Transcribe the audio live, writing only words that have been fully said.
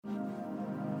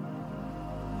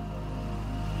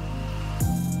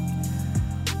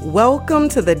Welcome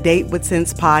to the Date with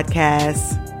Sense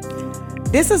podcast.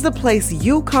 This is the place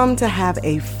you come to have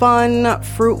a fun,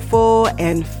 fruitful,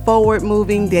 and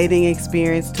forward-moving dating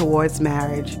experience towards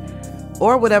marriage,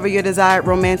 or whatever your desired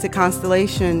romantic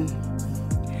constellation.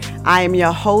 I am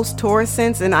your host, Tora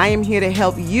Sense, and I am here to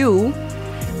help you,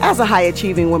 as a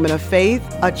high-achieving woman of faith,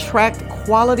 attract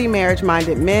quality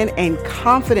marriage-minded men and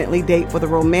confidently date for the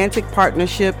romantic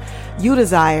partnership you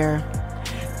desire.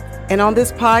 And on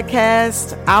this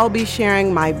podcast, I'll be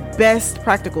sharing my best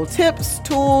practical tips,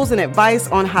 tools, and advice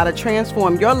on how to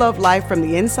transform your love life from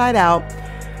the inside out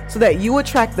so that you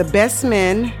attract the best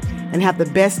men and have the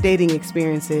best dating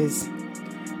experiences.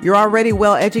 You're already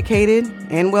well educated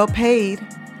and well paid.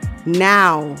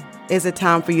 Now is a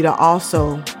time for you to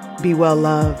also be well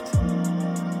loved.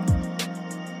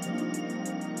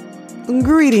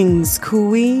 Greetings,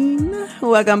 Queen.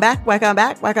 Welcome back,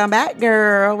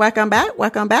 girl. Welcome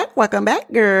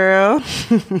back, girl.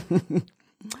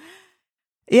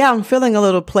 Yeah, I'm feeling a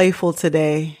little playful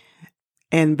today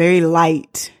and very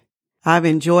light. I've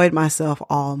enjoyed myself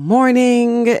all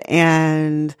morning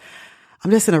and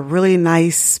I'm just in a really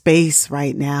nice space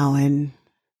right now. And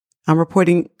I'm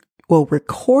recording a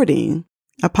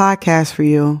podcast for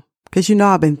you because you know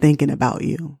I've been thinking about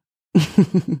you.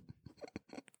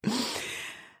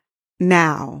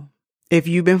 Now, if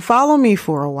you've been following me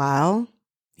for a while,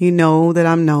 you know that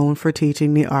I'm known for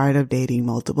teaching the art of dating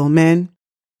multiple men.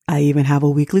 I even have a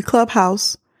weekly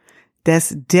clubhouse that's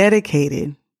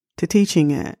dedicated to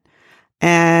teaching it.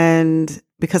 And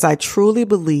because I truly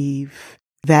believe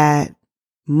that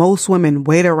most women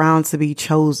wait around to be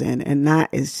chosen, and that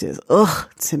is just,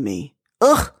 to me.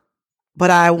 But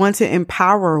I want to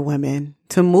empower women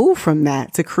to move from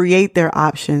that, to create their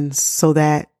options so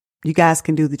that you guys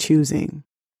can do the choosing,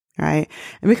 right?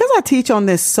 And because I teach on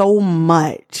this so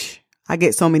much, I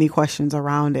get so many questions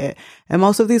around it. And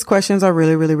most of these questions are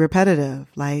really, really repetitive.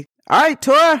 Like, all right,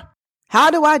 Tora,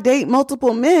 how do I date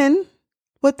multiple men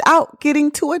without getting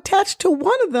too attached to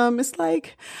one of them? It's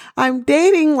like I'm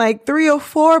dating like 3 or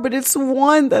 4, but it's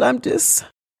one that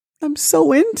I'm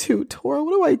so into. Tora,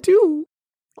 what do I do?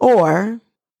 Or,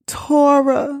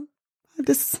 Tora,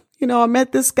 I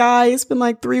met this guy. It's been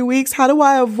like 3 weeks. How do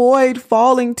I avoid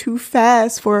falling too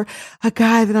fast for a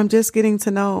guy that I'm just getting to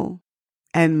know?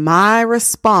 And my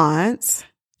response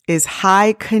is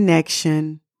high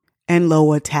connection and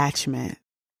low attachment.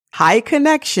 High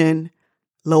connection,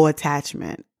 low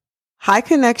attachment. High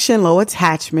connection, low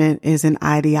attachment is an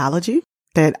ideology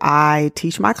that I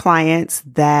teach my clients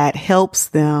that helps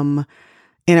them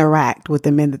interact with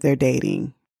the men that they're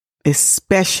dating,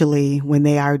 especially when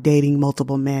they are dating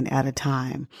multiple men at a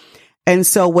time. And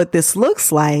so what this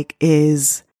looks like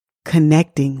is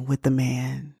connecting with the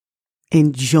man,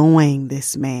 enjoying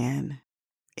this man,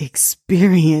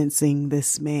 experiencing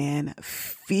this man,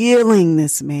 feeling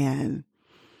this man,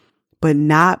 but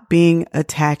not being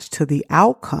attached to the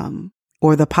outcome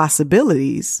or the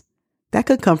possibilities that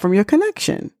could come from your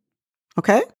connection.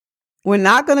 Okay? We're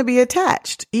not going to be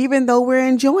attached, even though we're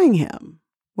enjoying him.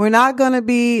 We're not going to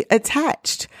be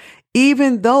attached,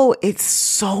 even though it's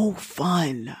so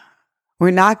fun.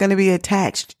 We're not going to be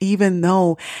attached, even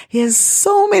though he has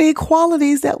so many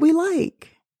qualities that we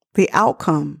like. The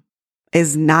outcome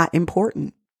is not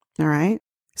important. All right.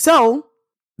 So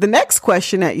the next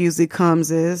question that usually comes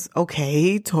is,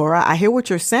 okay, Tora, I hear what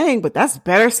you're saying, but that's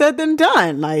better said than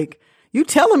done. Like, you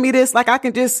telling me this, like I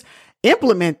can just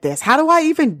implement this. How do I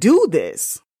even do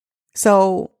this?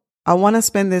 So I want to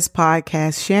spend this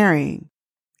podcast sharing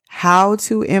how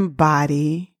to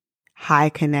embody high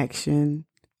connection,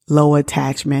 low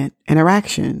attachment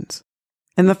interactions.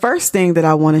 And the first thing that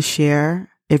I want to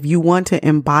share, if you want to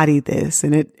embody this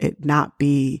and it not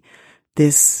be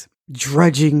this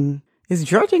drudging, is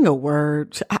drudging a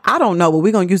word? I don't know, but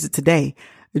we're going to use it today.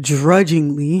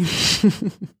 Drudgingly,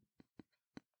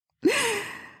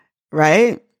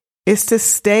 right? It's to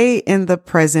stay in the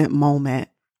present moment.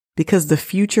 Because the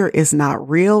future is not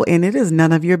real and it is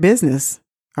none of your business.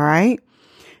 All right.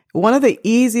 One of the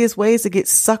easiest ways to get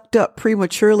sucked up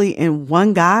prematurely in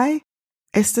one guy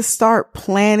is to start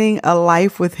planning a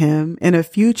life with him in a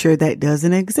future that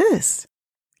doesn't exist.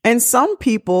 And some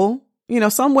people,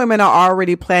 some women are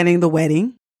already planning the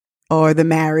wedding or the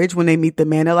marriage when they meet the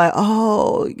man. They're like,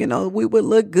 we would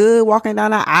look good walking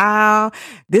down the aisle.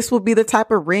 This would be the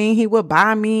type of ring he would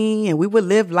buy me and we would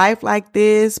live life like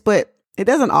this. But it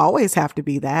doesn't always have to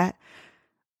be that.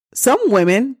 Some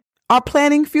women are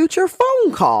planning future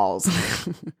phone calls.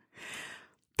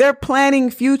 They're planning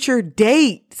future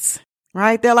dates,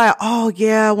 right? They're like, oh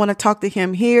yeah, I want to talk to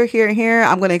him here, here, and here.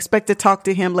 I'm going to expect to talk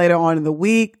to him later on in the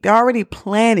week. They're already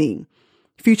planning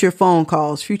future phone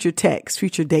calls, future texts,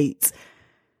 future dates.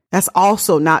 That's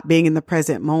also not being in the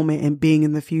present moment and being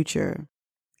in the future.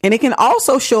 And it can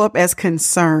also show up as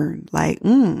concern, like,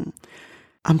 I'm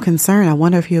concerned. I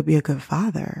wonder if he'll be a good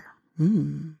father.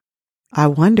 I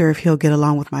wonder if he'll get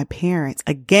along with my parents.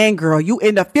 Again, girl, you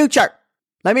in the future.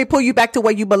 Let me pull you back to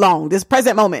where you belong, this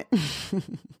present moment.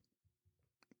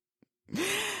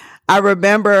 I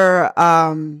remember,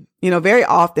 very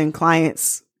often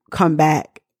clients come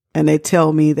back and they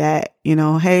tell me that,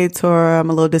 hey, Tora, I'm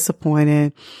a little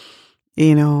disappointed.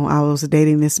 I was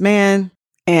dating this man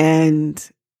and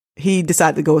he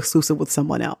decided to go exclusive with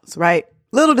someone else, right?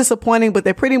 Little disappointing, but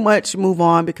they pretty much move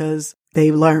on because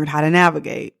they've learned how to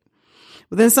navigate.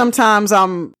 But then sometimes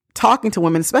I'm talking to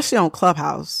women, especially on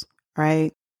Clubhouse,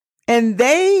 right? And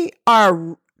they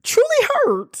are truly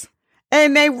hurt.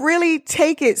 And they really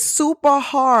take it super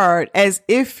hard as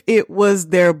if it was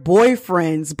their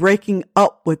boyfriends breaking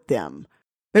up with them.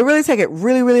 They really take it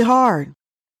really, really hard.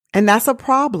 And that's a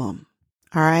problem.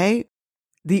 All right.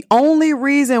 The only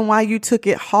reason why you took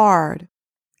it hard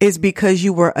is because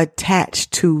you were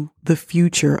attached to the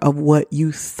future of what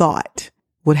you thought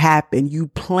would happen. You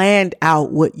planned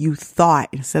out what you thought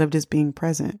instead of just being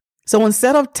present. So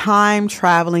instead of time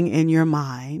traveling in your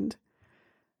mind,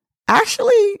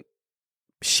 actually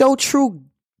show true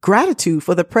gratitude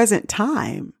for the present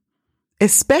time,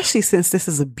 especially since this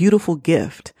is a beautiful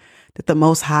gift that the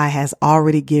Most High has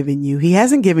already given you. He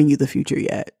hasn't given you the future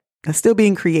yet. That's still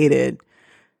being created.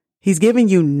 He's giving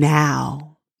you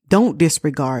now. Don't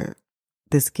disregard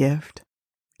this gift.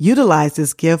 Utilize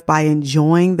this gift by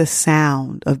enjoying the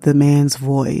sound of the man's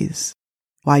voice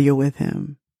while you're with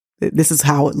him. This is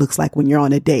how it looks like when you're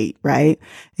on a date, right?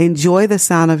 Enjoy the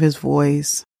sound of his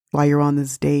voice while you're on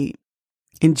this date.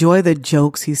 Enjoy the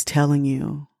jokes he's telling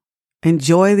you.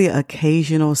 Enjoy the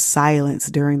occasional silence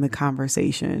during the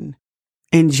conversation.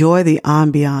 Enjoy the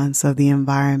ambiance of the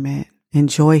environment.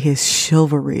 Enjoy his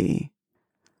chivalry,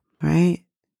 right?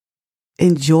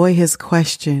 Enjoy his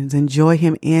questions. Enjoy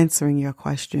him answering your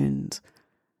questions.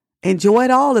 Enjoy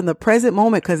it all in the present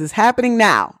moment because it's happening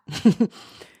now.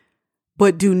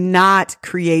 But do not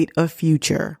create a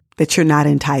future that you're not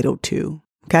entitled to,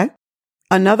 okay?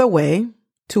 Another way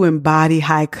to embody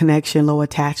high connection, low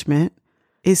attachment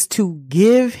is to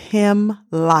give him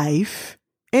life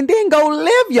and then go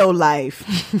live your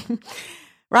life,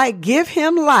 right? Give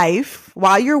him life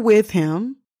while you're with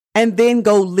him and then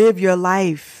go live your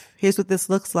life. Here's what this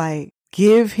looks like.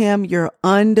 Give him your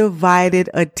undivided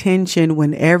attention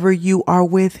whenever you are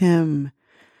with him,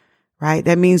 right?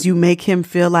 That means you make him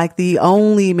feel like the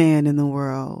only man in the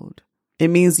world. It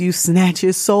means you snatch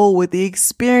his soul with the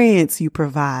experience you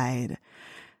provide.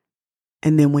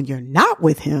 And then when you're not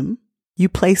with him, you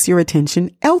place your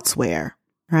attention elsewhere,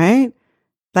 right?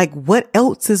 Like what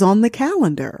else is on the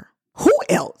calendar? Who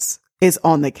else is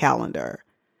on the calendar?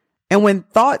 And when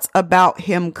thoughts about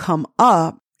him come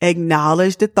up,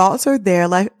 acknowledge the thoughts are there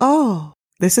like, oh,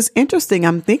 this is interesting.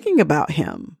 I'm thinking about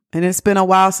him. And it's been a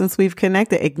while since we've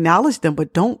connected. Acknowledge them,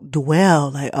 but don't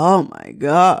dwell like, oh my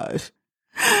gosh,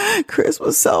 Chris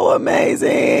was so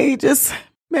amazing. He just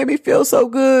made me feel so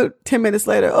good. 10 minutes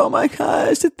later, oh my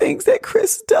gosh, the things that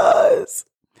Chris does.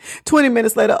 20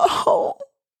 minutes later, oh,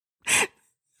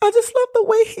 I just love the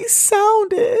way he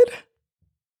sounded.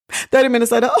 30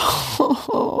 minutes later,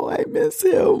 oh, I miss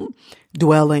him.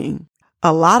 Dwelling.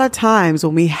 A lot of times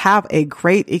when we have a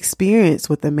great experience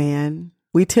with a man,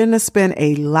 we tend to spend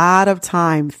a lot of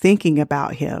time thinking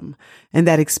about him and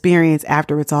that experience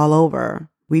after it's all over.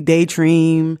 We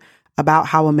daydream about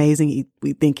how amazing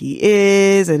we think he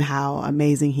is and how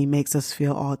amazing he makes us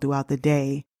feel all throughout the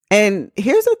day. And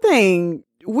here's the thing.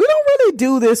 We don't really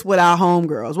do this with our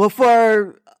homegirls. Well,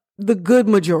 for the good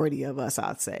majority of us,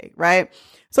 I'd say, right?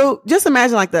 So just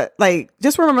imagine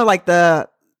just remember the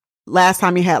last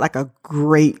time you had like a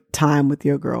great time with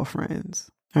your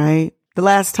girlfriends, right? The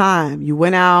last time you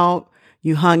went out,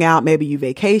 you hung out, maybe you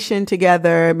vacationed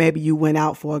together, maybe you went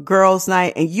out for a girls'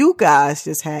 night and you guys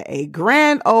just had a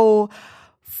grand old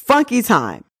funky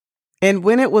time. And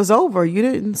when it was over, you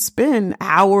didn't spend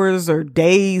hours or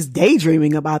days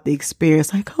daydreaming about the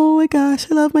experience. Like, oh my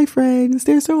gosh, I love my friends.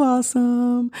 They're so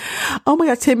awesome. Oh my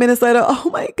gosh, 10 minutes later,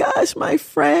 oh my gosh, my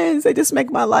friends, they just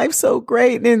make my life so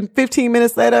great. And then 15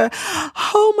 minutes later,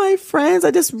 oh, my friends,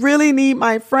 I just really need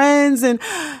my friends. And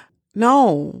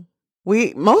no,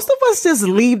 most of us just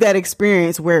leave that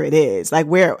experience where it is, like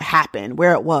where it happened,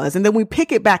 where it was. And then we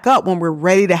pick it back up when we're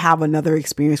ready to have another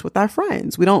experience with our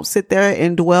friends. We don't sit there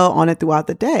and dwell on it throughout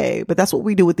the day, but that's what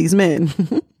we do with these men.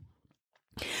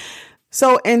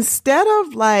 So instead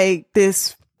of like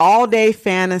this all day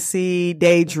fantasy,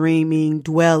 daydreaming,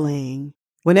 dwelling,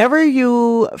 Whenever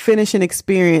you finish an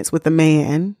experience with a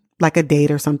man, like a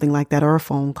date or something like that, or a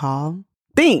phone call,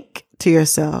 think to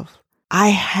yourself, I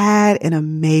had an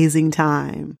amazing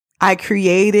time. I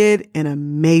created an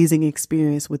amazing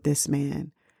experience with this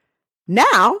man.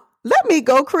 Now, let me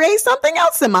go create something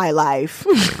else in my life.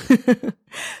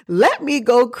 Let me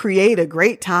go create a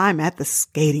great time at the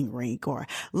skating rink, or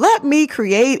let me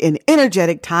create an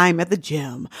energetic time at the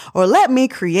gym, or let me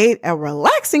create a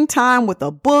relaxing time with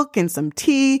a book and some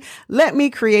tea. Let me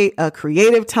create a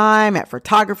creative time at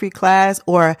photography class,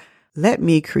 or let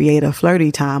me create a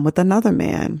flirty time with another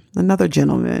man, another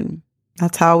gentleman.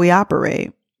 That's how we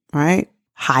operate, right?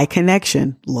 High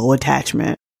connection, low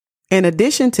attachment. In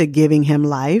addition to giving him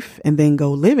life and then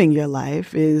go living your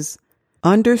life is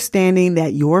understanding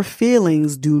that your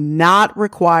feelings do not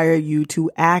require you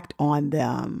to act on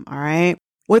them. All right.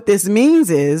 What this means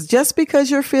is just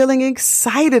because you're feeling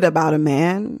excited about a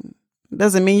man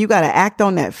doesn't mean you got to act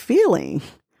on that feeling.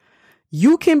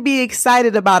 You can be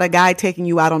excited about a guy taking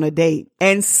you out on a date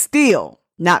and still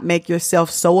not make yourself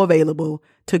so available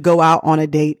to go out on a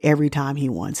date every time he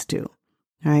wants to.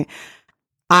 All right.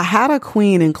 I had a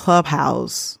queen in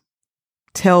Clubhouse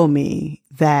tell me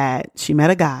that she met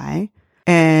a guy,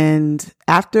 and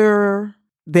after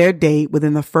their date,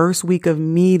 within the first week of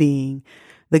meeting,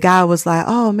 the guy was like,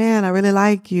 "Oh man, I really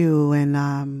like you." And,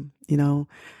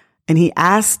 and he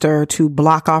asked her to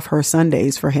block off her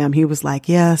Sundays for him. He was like,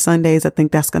 "Yeah, Sundays, I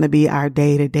think that's going to be our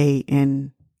day to date."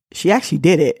 And she actually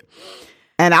did it.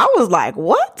 And I was like,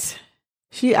 "What?"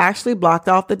 She actually blocked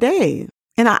off the day.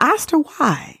 And I asked her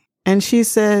why. And she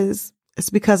says,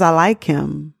 "It's because I like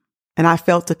him and I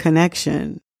felt a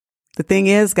connection." The thing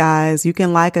is, guys, you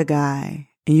can like a guy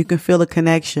and you can feel a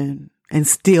connection and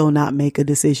still not make a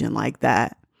decision like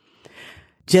that.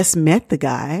 Just met the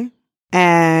guy,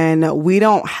 and we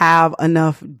don't have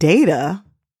enough data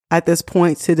at this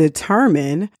point to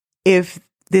determine if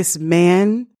this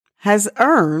man has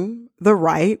earned the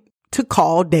right to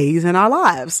call days in our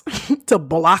lives, to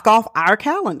block off our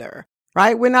calendar,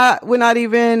 right? We're not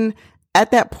even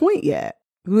at that point yet.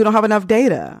 We don't have enough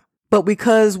data. But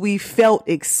because we felt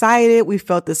excited, we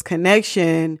felt this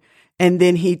connection, and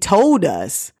then he told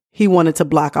us he wanted to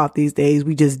block off these days,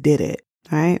 we just did it,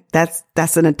 right?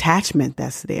 That's an attachment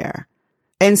that's there.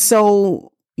 And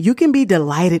so you can be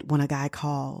delighted when a guy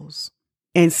calls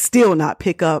and still not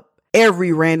pick up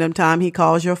every random time he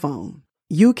calls your phone.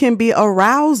 You can be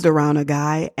aroused around a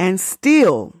guy and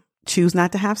still choose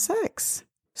not to have sex.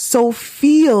 So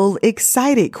feel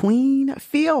excited, queen.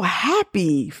 Feel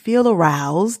happy. Feel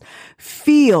aroused.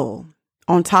 Feel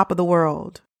on top of the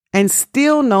world. And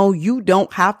still know you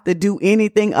don't have to do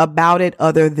anything about it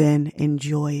other than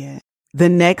enjoy it. The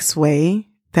next way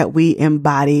that we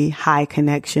embody high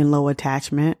connection, low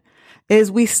attachment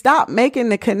is we stop making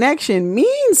the connection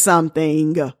mean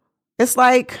something. It's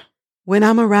like, when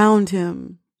I'm around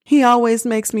him, he always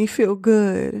makes me feel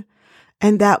good.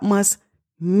 And that must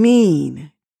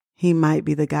mean he might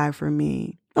be the guy for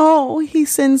me. Oh, he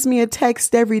sends me a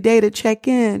text every day to check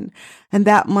in. And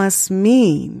that must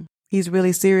mean he's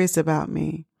really serious about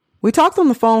me. We talked on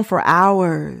the phone for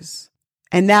hours.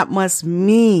 And that must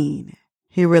mean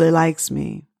he really likes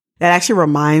me. That actually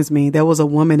reminds me, there was a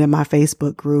woman in my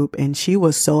Facebook group, and she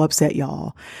was so upset,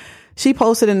 y'all. She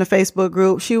posted in the Facebook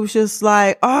group. She was just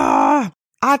like, I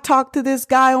talked to this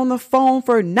guy on the phone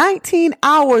for 19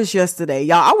 hours yesterday.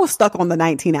 Y'all, I was stuck on the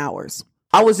 19 hours.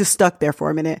 I was just stuck there for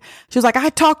a minute. She was like, I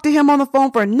talked to him on the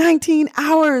phone for 19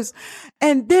 hours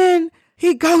and then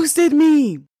he ghosted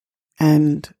me.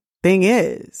 And thing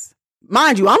is,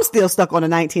 mind you, I'm still stuck on the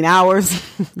 19 hours.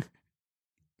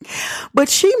 But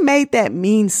she made that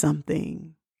mean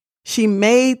something. She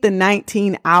made the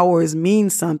 19 hours mean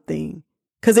something.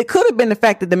 Because it could have been the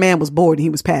fact that the man was bored and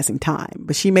he was passing time.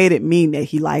 But she made it mean that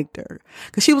he liked her.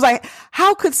 Because she was like,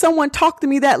 how could someone talk to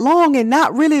me that long and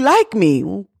not really like me?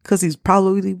 Well, because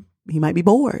he might be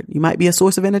bored. You might be a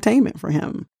source of entertainment for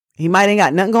him. He might ain't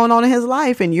got nothing going on in his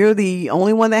life, and you're the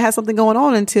only one that has something going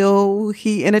on until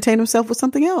he entertained himself with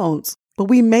something else. But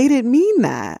we made it mean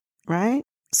that, right?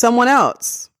 Someone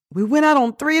else. We went out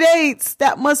on 3 dates.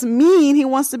 That must mean he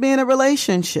wants to be in a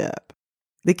relationship.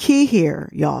 The key here,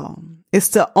 y'all, is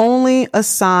to only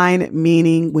assign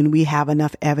meaning when we have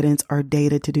enough evidence or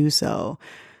data to do so.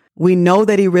 We know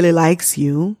that he really likes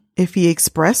you if he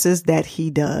expresses that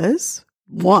he does,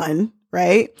 one,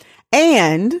 right?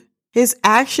 And his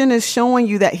action is showing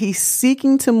you that he's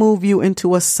seeking to move you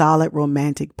into a solid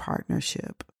romantic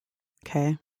partnership.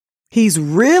 Okay. He's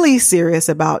really serious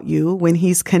about you when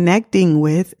he's connecting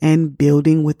with and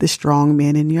building with the strong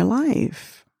men in your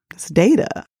life. It's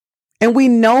data. And we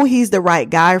know he's the right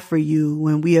guy for you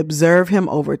when we observe him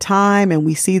over time and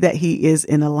we see that he is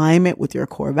in alignment with your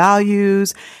core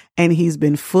values and he's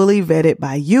been fully vetted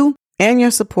by you and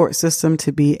your support system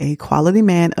to be a quality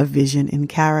man of vision and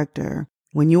character.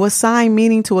 When you assign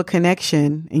meaning to a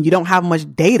connection and you don't have much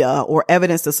data or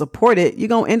evidence to support it, you're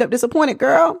going to end up disappointed,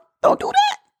 girl. Don't do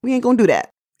that. We ain't going to do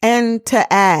that. And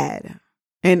to add,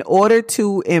 in order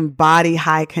to embody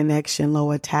high connection,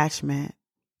 low attachment,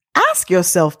 ask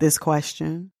yourself this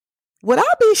question. Would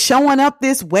I be showing up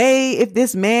this way if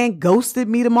this man ghosted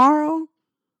me tomorrow?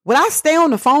 Would I stay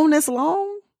on the phone this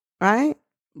long? Right?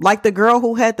 Like the girl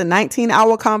who had the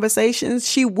 19-hour conversations,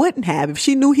 she wouldn't have. If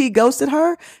she knew he ghosted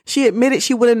her, she admitted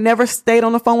she would have never stayed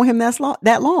on the phone with him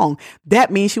that long.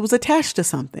 That means she was attached to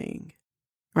something,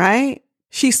 right?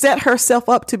 She set herself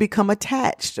up to become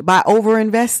attached by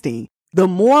overinvesting. The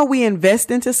more we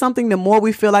invest into something, the more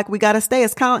we feel like we got to stay.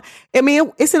 It's kind of,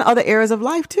 it's in other areas of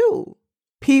life too.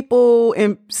 People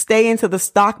stay into the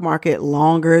stock market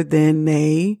longer than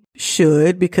they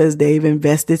should because they've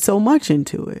invested so much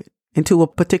into it. Into a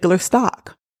particular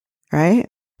stock, right?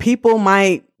 People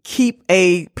might keep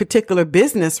a particular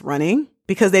business running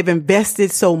because they've invested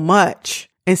so much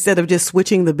instead of just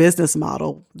switching the business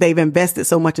model. They've invested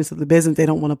so much into the business, they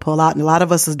don't want to pull out. And a lot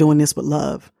of us is doing this with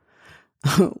love.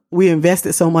 We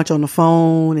invested so much on the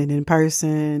phone and in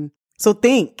person. So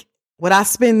think, would I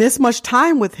spend this much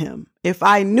time with him if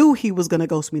I knew he was going to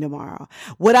ghost me tomorrow?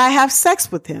 Would I have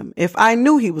sex with him if I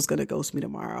knew he was going to ghost me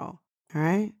tomorrow? All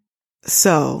right.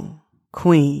 So,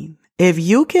 Queen, if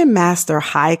you can master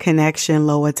high connection,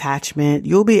 low attachment,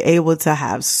 you'll be able to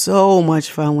have so much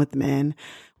fun with men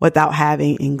without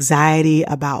having anxiety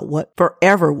about what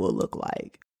forever will look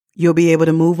like. You'll be able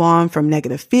to move on from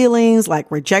negative feelings like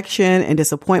rejection and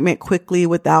disappointment quickly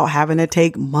without having to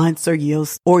take months or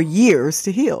years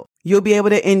to heal. You'll be able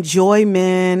to enjoy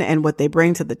men and what they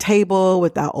bring to the table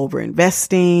without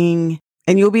overinvesting.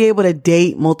 And you'll be able to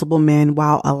date multiple men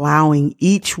while allowing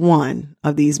each one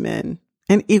of these men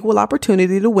an equal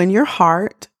opportunity to win your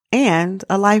heart and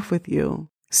a life with you.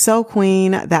 So,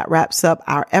 Queen, that wraps up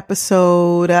our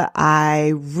episode.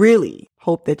 I really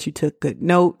hope that you took good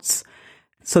notes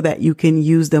so that you can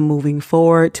use them moving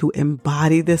forward to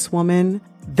embody this woman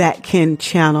that can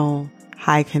channel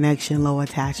high connection, low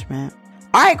attachment.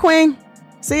 All right, Queen.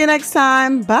 See you next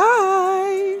time.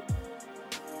 Bye.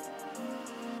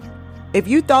 If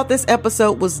you thought this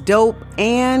episode was dope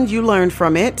and you learned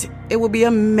from it, it would be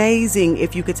amazing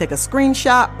if you could take a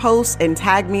screenshot, post, and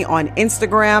tag me on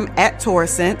Instagram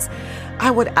 @TaurusSense.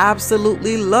 I would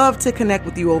absolutely love to connect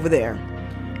with you over there.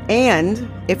 And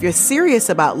if you're serious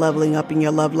about leveling up in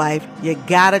your love life, you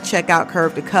gotta check out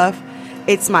Curve to Cuff.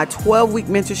 It's my 12-week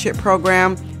mentorship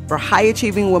program for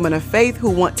high-achieving women of faith who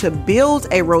want to build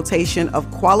a rotation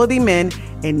of quality men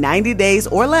in 90 days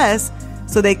or less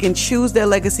so they can choose their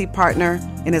legacy partner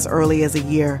in as early as a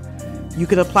year. You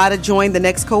can apply to join the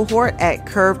next cohort at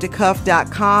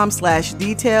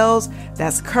curvetocuff.com/details.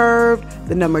 That's curved,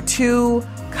 2,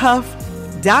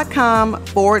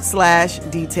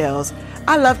 cuff.com/details.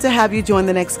 I love to have you join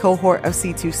the next cohort of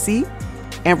C2C.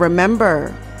 And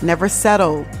remember, never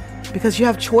settle because you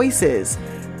have choices.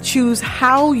 Choose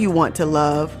how you want to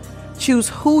love, choose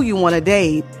who you want to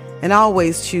date, and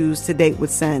always choose to date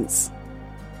with sense.